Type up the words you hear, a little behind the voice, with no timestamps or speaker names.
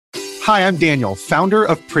Hi, I'm Daniel, founder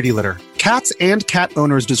of Pretty Litter. Cats and cat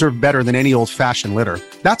owners deserve better than any old-fashioned litter.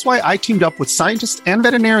 That's why I teamed up with scientists and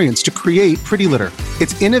veterinarians to create Pretty Litter.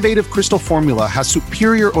 Its innovative crystal formula has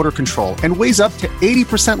superior odor control and weighs up to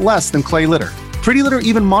 80% less than clay litter. Pretty Litter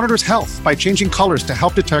even monitors health by changing colors to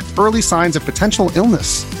help detect early signs of potential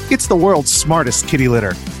illness. It's the world's smartest kitty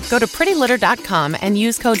litter. Go to prettylitter.com and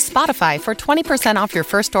use code SPOTIFY for 20% off your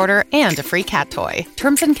first order and a free cat toy.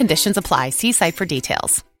 Terms and conditions apply. See site for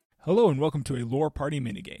details. Hello and welcome to a Lore Party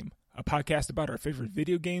Minigame, a podcast about our favorite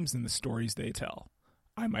video games and the stories they tell.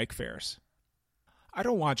 I'm Mike Ferris. I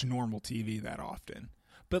don't watch normal TV that often,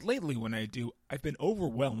 but lately when I do, I've been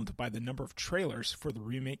overwhelmed by the number of trailers for the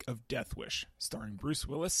remake of Death Wish, starring Bruce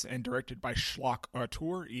Willis and directed by schlock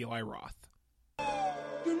auteur Eli Roth.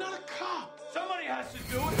 You're not a cop! Somebody has to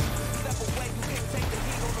do it!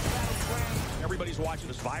 Everybody's watching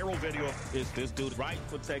this viral video. Is this dude right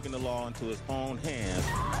for taking the law into his own hands?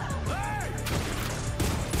 Hey!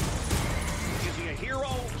 Is he a hero?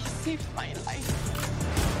 He saved my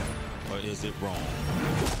life. Or is it wrong?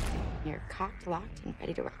 You're cocked, locked, and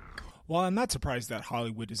ready to rock. While I'm not surprised that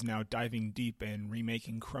Hollywood is now diving deep and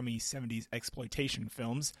remaking crummy 70s exploitation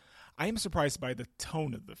films, I am surprised by the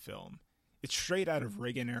tone of the film. It's straight out of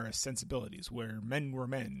Reagan-era sensibilities, where men were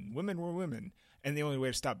men, women were women, and the only way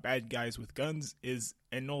to stop bad guys with guns is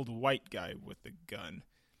an old white guy with a gun.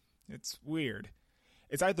 It's weird.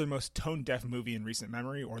 It's either the most tone-deaf movie in recent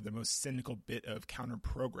memory or the most cynical bit of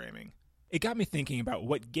counter-programming. It got me thinking about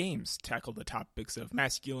what games tackle the topics of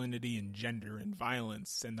masculinity and gender and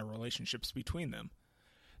violence and the relationships between them.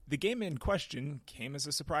 The game in question came as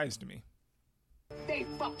a surprise to me. They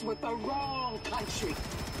fucked with the wrong country.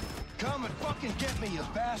 Come and fucking get me, you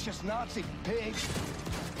fascist Nazi pig!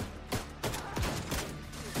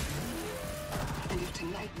 And if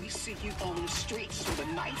tonight we see you on the streets with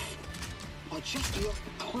a knife, or just your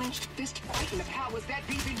clenched fist fighting the powers that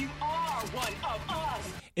be, then you are one of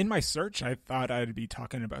us! In my search, I thought I'd be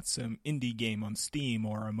talking about some indie game on Steam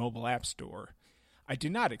or a mobile app store. I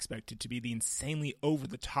did not expect it to be the insanely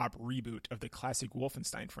over-the-top reboot of the classic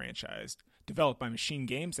Wolfenstein franchise, developed by Machine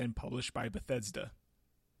Games and published by Bethesda.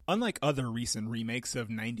 Unlike other recent remakes of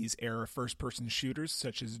 90s-era first-person shooters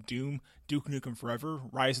such as Doom, Duke Nukem Forever,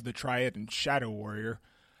 Rise of the Triad, and Shadow Warrior,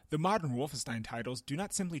 the modern Wolfenstein titles do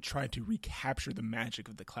not simply try to recapture the magic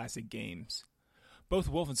of the classic games.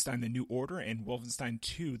 Both Wolfenstein: The New Order and Wolfenstein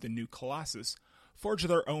 2: The New Colossus forge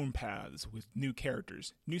their own paths with new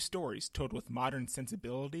characters, new stories told with modern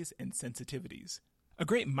sensibilities and sensitivities. A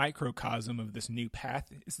great microcosm of this new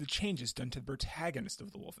path is the changes done to the protagonist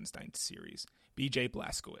of the Wolfenstein series, B.J.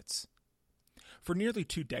 Blazkowicz. For nearly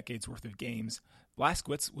 2 decades worth of games,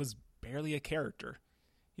 Blazkowicz was barely a character.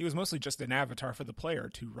 He was mostly just an avatar for the player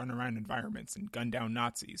to run around environments and gun down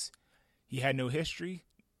Nazis. He had no history,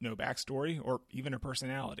 no backstory, or even a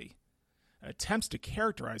personality. Attempts to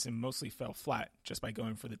characterize him mostly fell flat, just by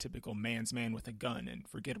going for the typical man's man with a gun and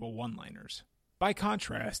forgettable one-liners. By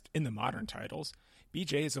contrast, in the modern titles,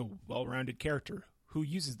 BJ is a well-rounded character who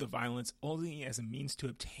uses the violence only as a means to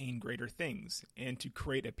obtain greater things and to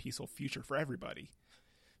create a peaceful future for everybody.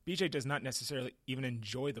 BJ does not necessarily even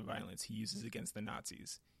enjoy the violence he uses against the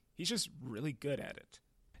Nazis. He's just really good at it.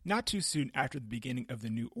 Not too soon after the beginning of the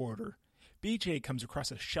New Order, BJ comes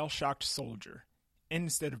across a shell-shocked soldier, and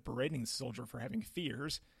instead of berating the soldier for having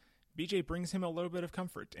fears, BJ brings him a little bit of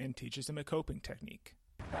comfort and teaches him a coping technique.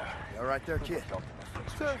 You all right there, kid?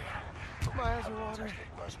 Sir, my eyes are watering,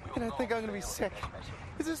 and I think I'm gonna be sick.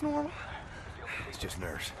 Is this normal? It's just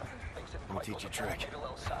nerves. Let me teach you a trick.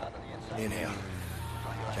 Inhale.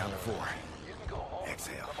 Count to 4.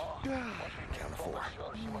 Exhale. Count to 4.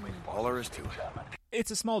 All there is to it.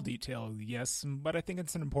 It's a small detail, yes, but I think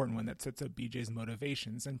it's an important one that sets up BJ's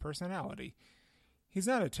motivations and personality. He's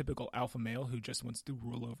not a typical alpha male who just wants to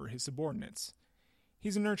rule over his subordinates.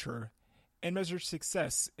 He's a nurturer, and measures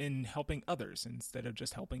success in helping others instead of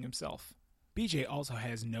just helping himself. BJ also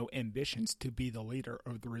has no ambitions to be the leader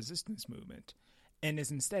of the resistance movement, and is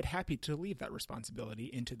instead happy to leave that responsibility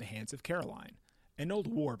into the hands of Caroline, an old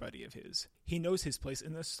war buddy of his. He knows his place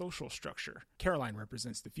in the social structure. Caroline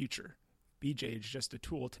represents the future. BJ is just a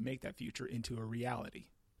tool to make that future into a reality.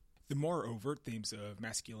 The more overt themes of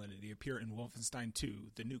masculinity appear in Wolfenstein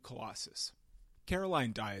 2: The New Colossus.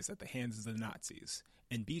 Caroline dies at the hands of the Nazis,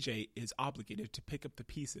 and BJ is obligated to pick up the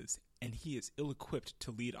pieces, and he is ill-equipped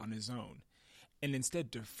to lead on his own, and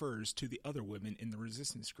instead defers to the other women in the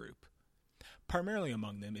resistance group. Primarily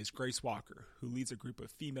among them is Grace Walker, who leads a group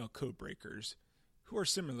of female codebreakers, who are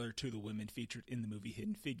similar to the women featured in the movie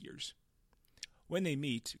Hidden Figures. When they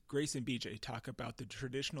meet, Grace and BJ talk about the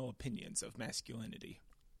traditional opinions of masculinity.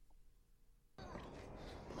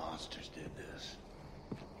 Come monsters did this.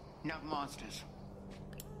 Not monsters.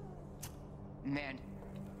 Men.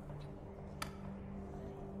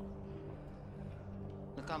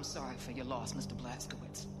 Look, I'm sorry for your loss, Mr.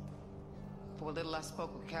 Blazkowicz. For a little I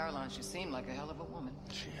spoke with Caroline, she seemed like a hell of a woman.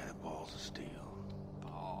 She had balls of steel.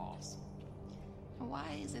 Balls. And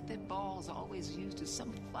why is it that balls are always used as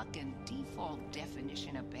some fucking default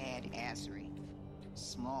definition of badassery?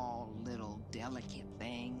 Small, little, delicate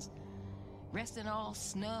things. Resting all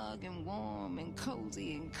snug and warm and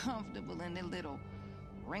cozy and comfortable in their little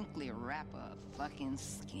wrinkly wrapper of fucking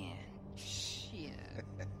skin. Shit.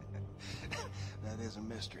 That is a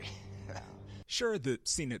mystery. Sure, the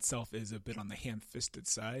scene itself is a bit on the ham-fisted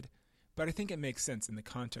side, but I think it makes sense in the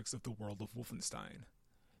context of the world of Wolfenstein.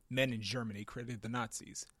 Men in Germany created the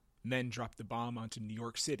Nazis. Men dropped the bomb onto New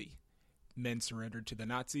York City. Men surrendered to the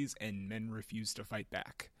Nazis, and men refused to fight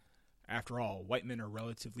back. After all, white men are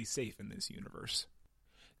relatively safe in this universe.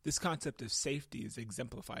 This concept of safety is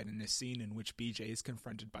exemplified in a scene in which BJ is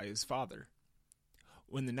confronted by his father.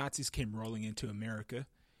 When the Nazis came rolling into America,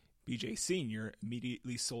 BJ Sr.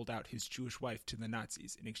 immediately sold out his Jewish wife to the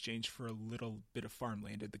Nazis in exchange for a little bit of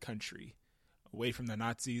farmland in the country, away from the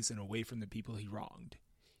Nazis and away from the people he wronged.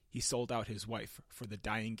 He sold out his wife for the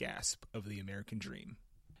dying gasp of the American dream.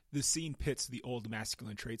 The scene pits the old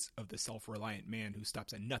masculine traits of the self-reliant man who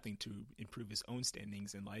stops at nothing to improve his own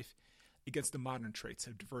standings in life against the modern traits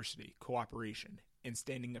of diversity, cooperation, and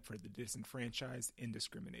standing up for the disenfranchised and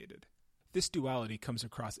discriminated. This duality comes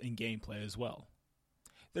across in gameplay as well.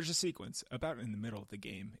 There's a sequence, about in the middle of the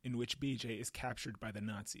game, in which BJ is captured by the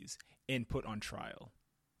Nazis and put on trial.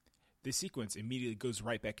 This sequence immediately goes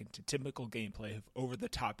right back into typical gameplay of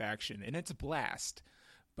over-the-top action, and it's a blast.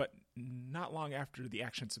 But not long after the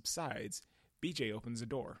action subsides, BJ opens a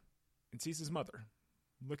door and sees his mother,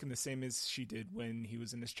 looking the same as she did when he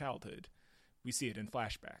was in his childhood. We see it in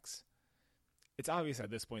flashbacks. It's obvious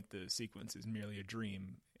at this point the sequence is merely a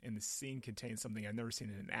dream, and the scene contains something I've never seen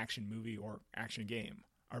in an action movie or action game.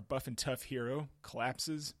 Our buff and tough hero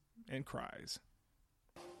collapses and cries.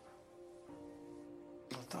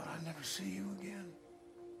 I thought I'd never see you again.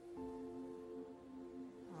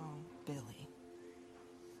 Oh, Billy.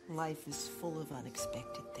 Life is full of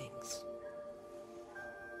unexpected things.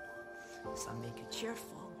 Some make you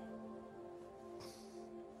cheerful,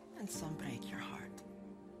 and some break your heart.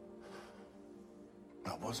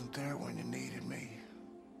 I wasn't there when you needed me.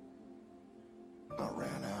 I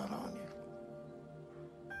ran out on you.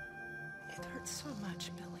 It hurt so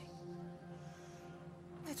much, Billy.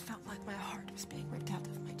 It felt like my heart was being ripped out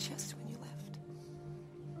of my chest when you left.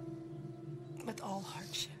 But all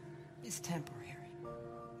hardship is temporary.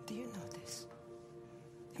 Do you know this?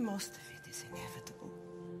 Most of it is inevitable.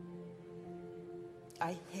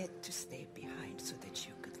 I had to stay behind so that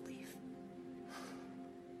you could leave.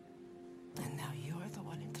 And now you're the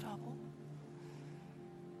one in trouble.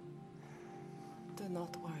 Do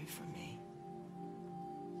not worry for me.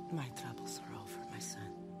 My troubles are over, my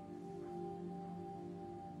son.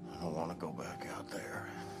 I don't want to go back out there.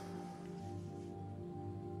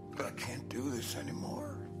 I can't do this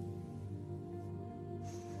anymore.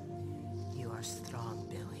 You are strong,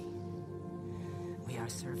 Billy. We are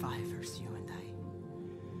survivors, you and I.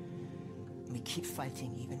 We keep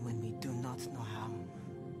fighting even when we do not know how.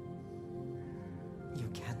 You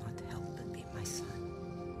cannot help but be my son.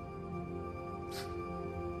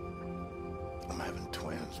 I'm having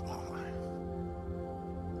twins, Mama.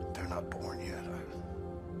 They're not born yet.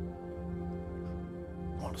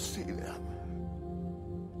 I want to see them.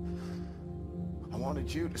 I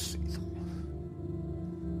wanted you to see them.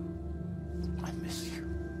 I miss you.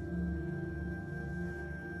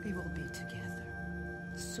 We will be together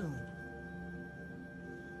soon.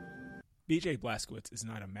 BJ Blazkowicz is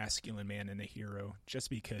not a masculine man and a hero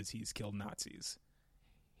just because he's killed Nazis.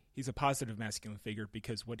 He's a positive masculine figure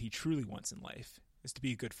because what he truly wants in life is to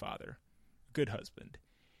be a good father, a good husband.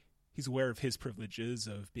 He's aware of his privileges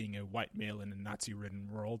of being a white male in a Nazi-ridden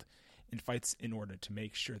world and fights in order to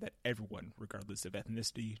make sure that everyone, regardless of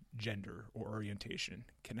ethnicity, gender, or orientation,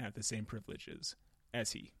 can have the same privileges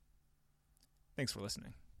as he. Thanks for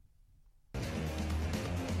listening.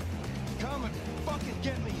 Come and fucking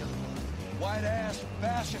get me, you white-ass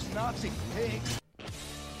fascist Nazi pigs.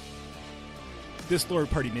 This Lore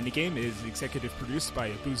Party minigame is executive produced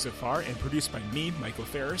by Abu Zafar and produced by me, Michael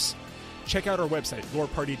Ferris. Check out our website,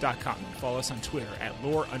 loreparty.com, and follow us on Twitter at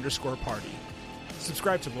 @lore_party.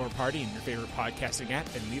 Subscribe to Lore Party in your favorite podcasting app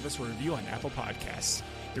and leave us a review on Apple Podcasts.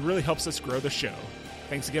 It really helps us grow the show.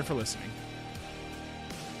 Thanks again for listening.